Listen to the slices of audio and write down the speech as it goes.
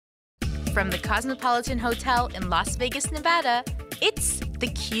From the Cosmopolitan Hotel in Las Vegas, Nevada, it's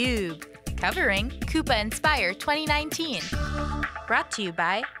theCUBE, covering Coupa Inspire 2019. Brought to you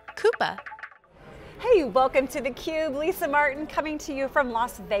by Coupa. Hey, welcome to theCUBE. Lisa Martin coming to you from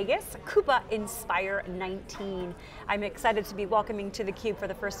Las Vegas, Coupa Inspire 19. I'm excited to be welcoming to theCUBE for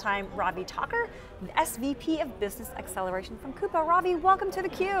the first time Ravi Thakur, SVP of Business Acceleration from Coupa. Ravi, welcome to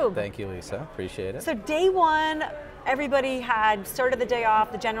theCUBE. Thank you, Lisa, appreciate it. So day one, everybody had started the day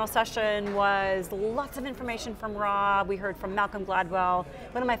off. The general session was lots of information from Rob. We heard from Malcolm Gladwell,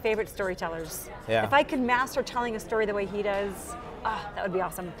 one of my favorite storytellers. Yeah. If I could master telling a story the way he does, that would be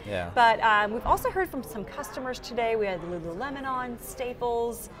awesome. Yeah. But we've also heard from some customers today. We had Lululemon on,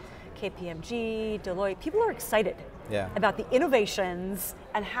 Staples, KPMG, Deloitte. People are excited about the innovations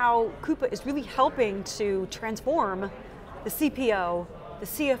and how Coupa is really helping to transform the CPO, the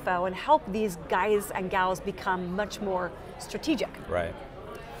CFO, and help these guys and gals become much more strategic. Right.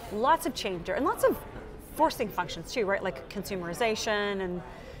 Lots of change there, and lots of forcing functions too, right? Like consumerization and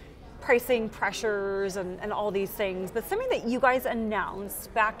pricing pressures and all these things. But something that you guys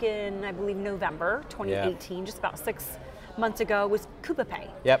announced back in, I believe, November 2018, just about 6 months ago, was Coupa Pay.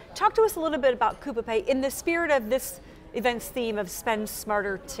 Yep. Talk to us a little bit about Coupa Pay in the spirit of this event's theme of spend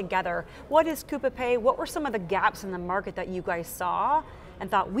smarter together. What is Coupa Pay? What were some of the gaps in the market that you guys saw and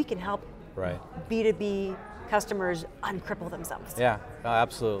thought we can help B2B customers uncripple themselves? Yeah,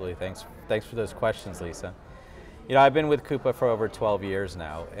 absolutely. Thanks for those questions, Lisa. You know, I've been with Coupa for over 12 years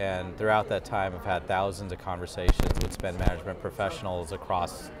now, and throughout that time I've had thousands of conversations with spend management professionals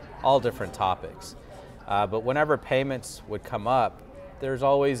across all different topics. But whenever payments would come up, there's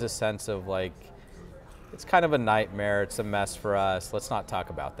always a sense of like, it's kind of a nightmare, it's a mess for us, let's not talk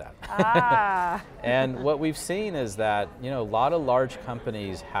about that. And what we've seen is that, you know, a lot of large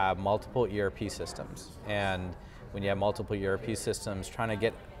companies have multiple ERP systems, and when you have multiple ERP systems, trying to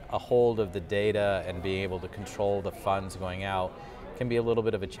get a hold of the data and being able to control the funds going out can be a little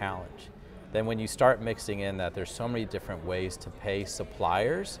bit of a challenge. Then when you start mixing in that there's so many different ways to pay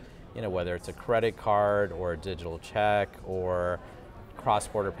suppliers, you know, whether it's a credit card or a digital check or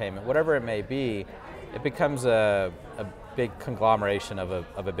cross-border payment, whatever it may be, it becomes a big conglomeration of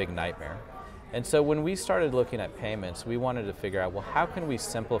a big nightmare. And so when we started looking at payments, we wanted to figure out, well, how can we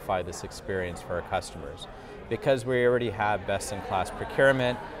simplify this experience for our customers? Because we already have best-in-class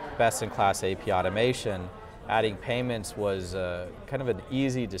procurement, best-in-class AP automation, adding payments was kind of an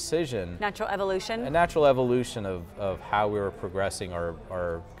easy decision. Natural evolution? A natural evolution of how we were progressing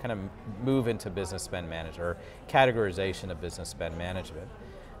our kind of move into business spend management, or categorization of business spend management.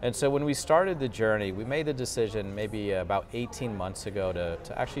 And so when we started the journey, we made the decision maybe about 18 months ago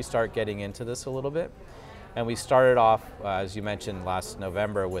to actually start getting into this a little bit. And we started off, as you mentioned, last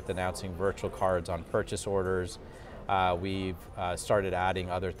November with announcing virtual cards on purchase orders. We've started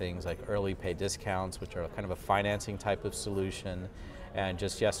adding other things like early pay discounts, which are kind of a financing type of solution. And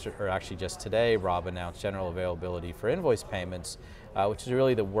just yesterday, or actually just today, Rob announced general availability for invoice payments, which is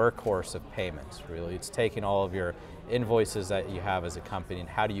really the workhorse of payments, really. It's taking all of your invoices that you have as a company and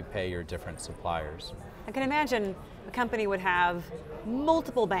how do you pay your different suppliers. I can imagine a company would have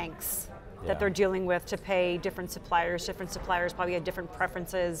multiple banks that they're dealing with to pay different suppliers. Different suppliers probably have different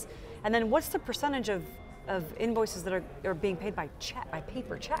preferences. And then what's the percentage of invoices that are being paid by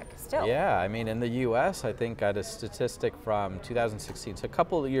paper check still? Yeah, I mean in the US, I think I got a statistic from 2016, so a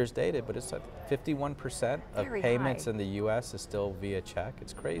couple of years dated, but it's like 51% of payments in the US is still via check.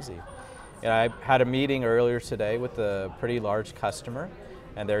 It's crazy. And I had a meeting earlier today with a pretty large customer,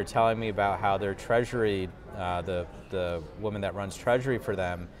 and they're telling me about how their treasury, the woman that runs treasury for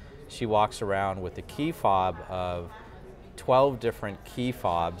them, she walks around with a key fob of 12 different key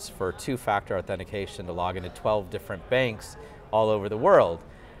fobs for two-factor authentication to log into 12 different banks all over the world.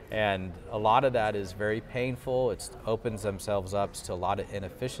 And a lot of that is very painful. It opens themselves up to a lot of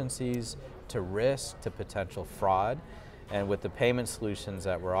inefficiencies, to risk, to potential fraud. And with the payment solutions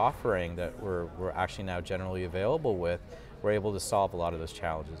that we're offering that we're actually now generally available with, we're able to solve a lot of those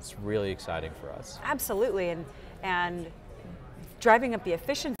challenges. It's really exciting for us. Absolutely, and driving up the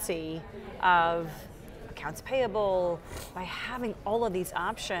efficiency of accounts payable by having all of these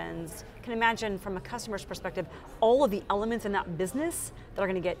options. I can imagine from a customer's perspective, all of the elements in that business that are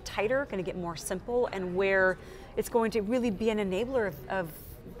going to get tighter, going to get more simple, and where it's going to really be an enabler of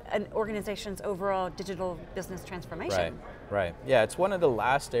an organization's overall digital business transformation. Right. Yeah, it's one of the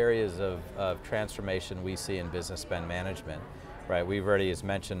last areas of transformation we see in business spend management. Right, we've already, as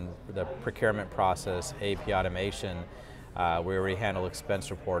mentioned, the procurement process, AP automation, we already handle expense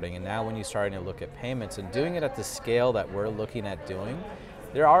reporting, and now when you're starting to look at payments and doing it at the scale that we're looking at doing,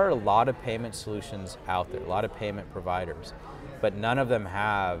 there are a lot of payment solutions out there, a lot of payment providers. but none of them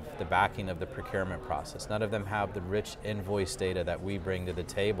have the backing of the procurement process. None of them have the rich invoice data that we bring to the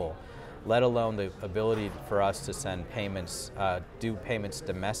table, let alone the ability for us to send payments, do payments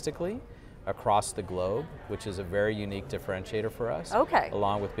domestically across the globe, which is a very unique differentiator for us. Okay.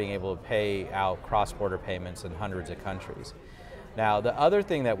 Along with being able to pay out cross-border payments in hundreds of countries. Now, the other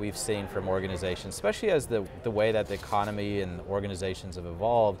thing that we've seen from organizations, especially as the way that the economy and organizations have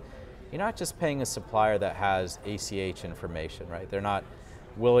evolved, you're not just paying a supplier that has ACH information, right? They're not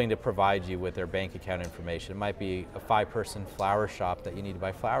willing to provide you with their bank account information. It might be a 5-person flower shop that you need to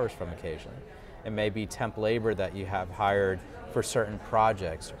buy flowers from occasionally. It may be temp labor that you have hired for certain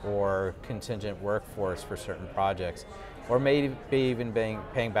projects, or contingent workforce for certain projects, or maybe even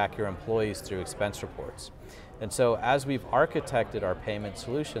paying back your employees through expense reports. And so as we've architected our payment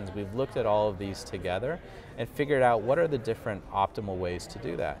solutions, we've looked at all of these together and figured out what are the different optimal ways to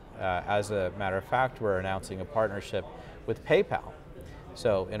do that. As a matter of fact, we're announcing a partnership with PayPal.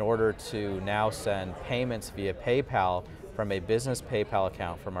 So in order to now send payments via PayPal from a business PayPal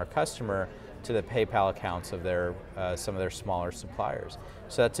account from our customer to the PayPal accounts of their, some of their smaller suppliers.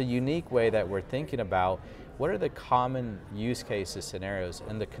 So that's a unique way that we're thinking about what are the common use cases, scenarios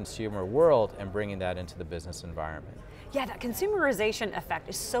in the consumer world, and bringing that into the business environment. Yeah, that consumerization effect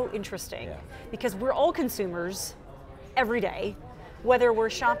is so interesting, because we're all consumers every day, whether we're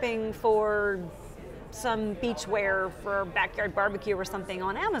shopping for some beachwear for a backyard barbecue or something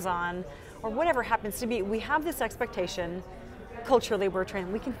on Amazon, or whatever happens to be. We have this expectation, culturally we're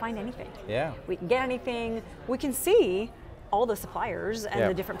trained, we can find anything. Yeah. We can get anything, we can see all the suppliers and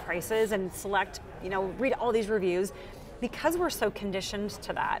the different prices and select, read all these reviews. Because we're so conditioned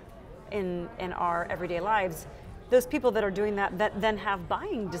to that in our everyday lives, those people that are doing that then have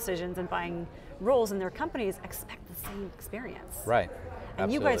buying decisions and buying roles in their companies expect the same experience. Right. And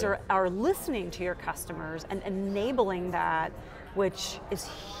Absolutely. you guys are listening to your customers and enabling that, which is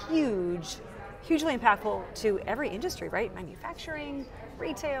huge, hugely impactful to every industry, right? Manufacturing,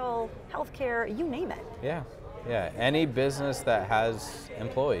 retail, healthcare, you name it. Yeah. Yeah, any business that has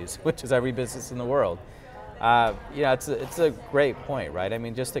employees, which is every business in the world. It's a great point, right? I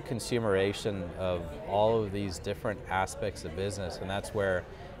mean, just the consumeration of all of these different aspects of business, and that's where,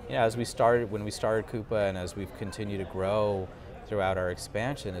 when we started Coupa, and as we've continued to grow throughout our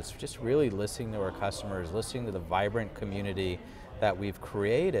expansion, it's just really listening to our customers, listening to the vibrant community that we've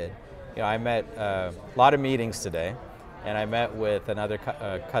created. I met a lot of meetings today. And I met with another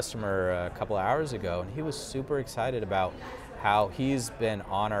customer a couple of hours ago, and he was super excited about how he's been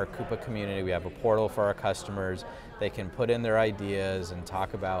on our Coupa community. We have a portal for our customers. They can put in their ideas and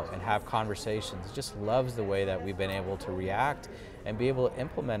talk about and have conversations. He just loves the way that we've been able to react and be able to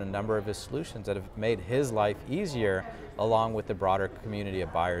implement a number of his solutions that have made his life easier, along with the broader community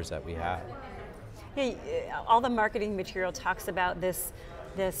of buyers that we have. Hey, all the marketing material talks about this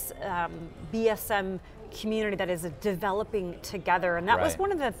BSM community that is developing together, and that was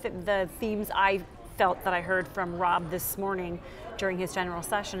one of the themes I felt that I heard from Rob this morning during his general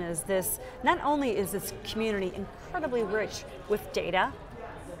session. Is this, not only is this community incredibly rich with data,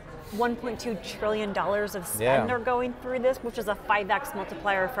 $1.2 trillion of spend are going through this, which is a 5x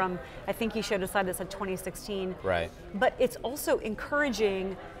multiplier from, I think he showed a slide that said 2016. Right. But it's also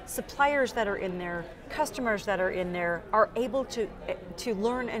encouraging suppliers that are in there, customers that are in there, are able to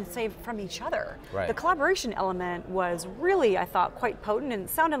learn and save from each other. Right. The collaboration element was really, I thought, quite potent and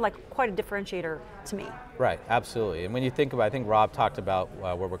sounded like quite a differentiator to me. Right, absolutely. And when you think about, I think Rob talked about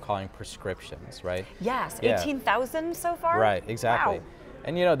what we're calling prescriptions, right? Yes, 18,000 so far? Right, exactly. Wow.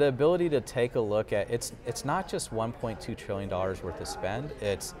 And the ability to take a look at, it's not just $1.2 trillion worth of spend,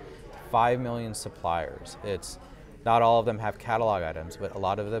 it's 5 million suppliers. It's not all of them have catalog items, but a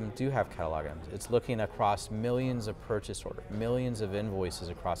lot of them do have catalog items. It's looking across millions of purchase orders, millions of invoices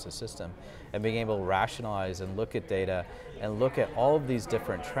across the system, and being able to rationalize and look at data and look at all of these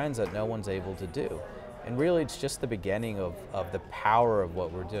different trends that no one's able to do. And really, it's just the beginning of the power of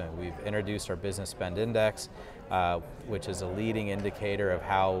what we're doing. We've introduced our Business Spend Index, which is a leading indicator of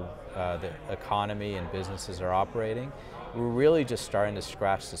how the economy and businesses are operating. We're really just starting to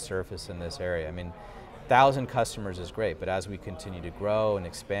scratch the surface in this area. I mean, 1,000 customers is great, but as we continue to grow and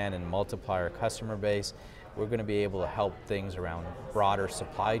expand and multiply our customer base, we're going to be able to help things around broader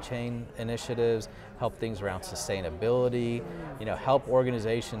supply chain initiatives, help things around sustainability, help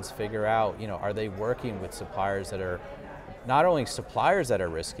organizations figure out, are they working with suppliers that are not only suppliers that are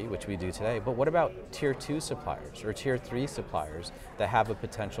risky, which we do today, but what about tier 2 suppliers or tier 3 suppliers that have a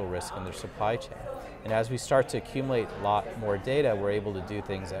potential risk in their supply chain? And as we start to accumulate a lot more data, we're able to do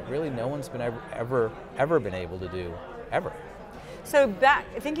things that really no one's been ever been able to do, ever. So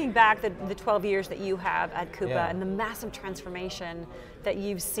thinking back the 12 years that you have at Coupa and the massive transformation that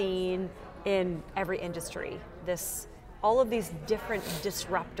you've seen in every industry, all of these different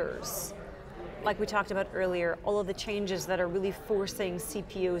disruptors, like we talked about earlier, all of the changes that are really forcing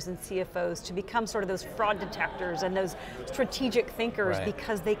CPOs and CFOs to become sort of those fraud detectors and those strategic thinkers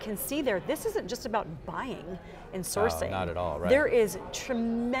because they can see this isn't just about buying and sourcing. Not at all, right. There is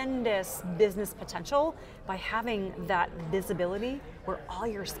tremendous business potential by having that visibility where all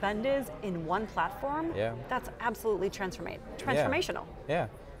your spend is in one platform. Yeah. That's absolutely transformational. Yeah.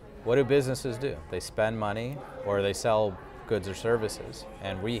 What do businesses do? They spend money or they sell goods or services,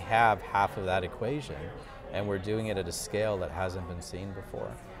 and we have half of that equation, and we're doing it at a scale that hasn't been seen before.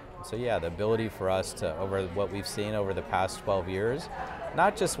 So yeah, the ability for us to, over what we've seen over the past 12 years,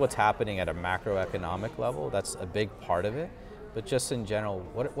 not just what's happening at a macroeconomic level, that's a big part of it, but just in general,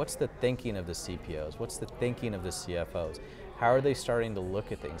 what's the thinking of the CPOs? What's the thinking of the CFOs? How are they starting to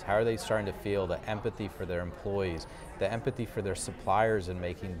look at things? How are they starting to feel the empathy for their employees, the empathy for their suppliers in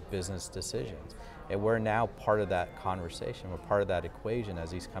making business decisions? And we're now part of that conversation. We're part of that equation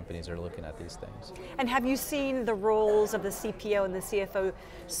as these companies are looking at these things. And have you seen the roles of the CPO and the CFO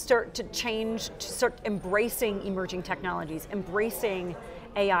start to change, to start embracing emerging technologies, embracing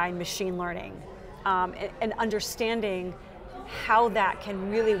AI and machine learning, and understanding how that can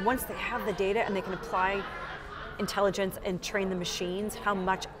really, once they have the data and they can apply intelligence and train the machines, how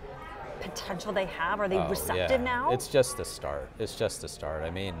much potential they have? Are they receptive now? It's just the start. It's just the start. I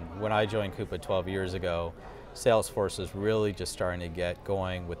mean, when I joined Coupa 12 years ago, Salesforce was really just starting to get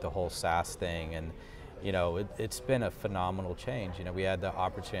going with the whole SaaS thing, and it's been a phenomenal change. We had the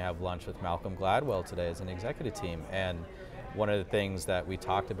opportunity to have lunch with Malcolm Gladwell today as an executive team, and one of the things that we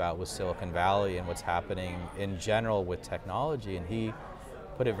talked about was Silicon Valley and what's happening in general with technology, and he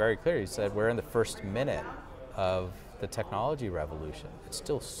put it very clear. He said, we're in the first minute of the technology revolution. It's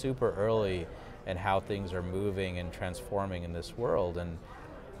still super early in how things are moving and transforming in this world, and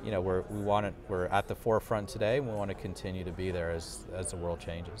we're at the forefront today, and we want to continue to be there as the world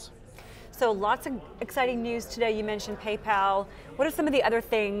changes. So lots of exciting news today. You mentioned PayPal. What are some of the other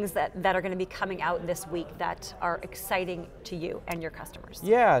things that are going to be coming out this week that are exciting to you and your customers?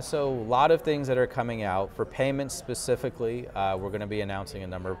 Yeah, so a lot of things that are coming out. For payments specifically, we're going to be announcing a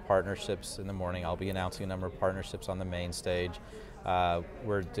number of partnerships in the morning. I'll be announcing a number of partnerships on the main stage.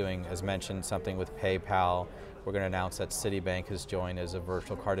 We're doing, as mentioned, something with PayPal. We're going to announce that Citibank has joined as a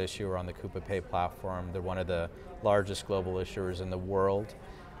virtual card issuer on the Coupa Pay platform. They're one of the largest global issuers in the world.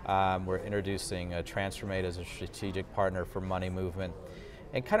 We're introducing Transformate as a strategic partner for money movement.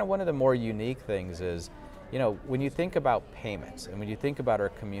 And kind of one of the more unique things is, when you think about payments and when you think about our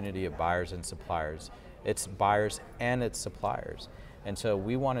community of buyers and suppliers, it's buyers and it's suppliers. And so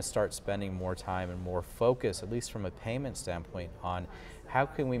we want to start spending more time and more focus, at least from a payment standpoint, on how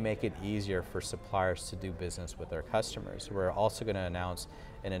can we make it easier for suppliers to do business with their customers. We're also going to announce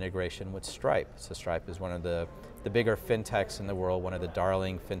an integration with Stripe. So Stripe is one of the bigger fintechs in the world, one of the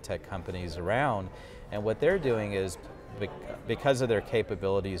darling fintech companies around, and what they're doing is, because of their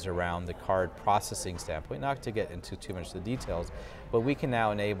capabilities around the card processing standpoint, not to get into too much of the details, but we can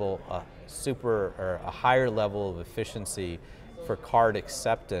now enable a higher level of efficiency for card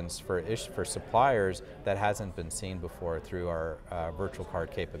acceptance for suppliers that hasn't been seen before through our virtual card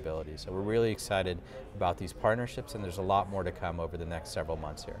capabilities. So we're really excited about these partnerships, and there's a lot more to come over the next several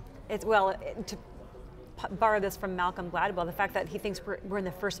months here. To borrow this from Malcolm Gladwell, the fact that he thinks we're in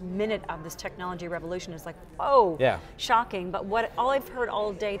the first minute of this technology revolution is like, shocking. But all I've heard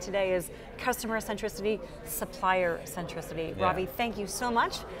all day today is customer centricity, supplier centricity. Yeah. Ravi, thank you so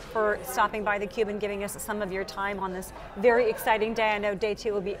much for stopping by theCUBE and giving us some of your time on this very exciting day. I know day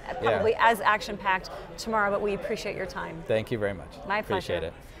 2 will be probably as action-packed tomorrow, but we appreciate your time. Thank you very much. My pleasure. Appreciate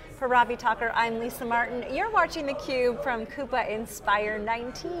it. For Ravi Thakur, I'm Lisa Martin. You're watching theCUBE from Coupa Inspire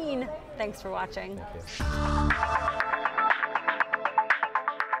 19. Thanks for watching. Thank you.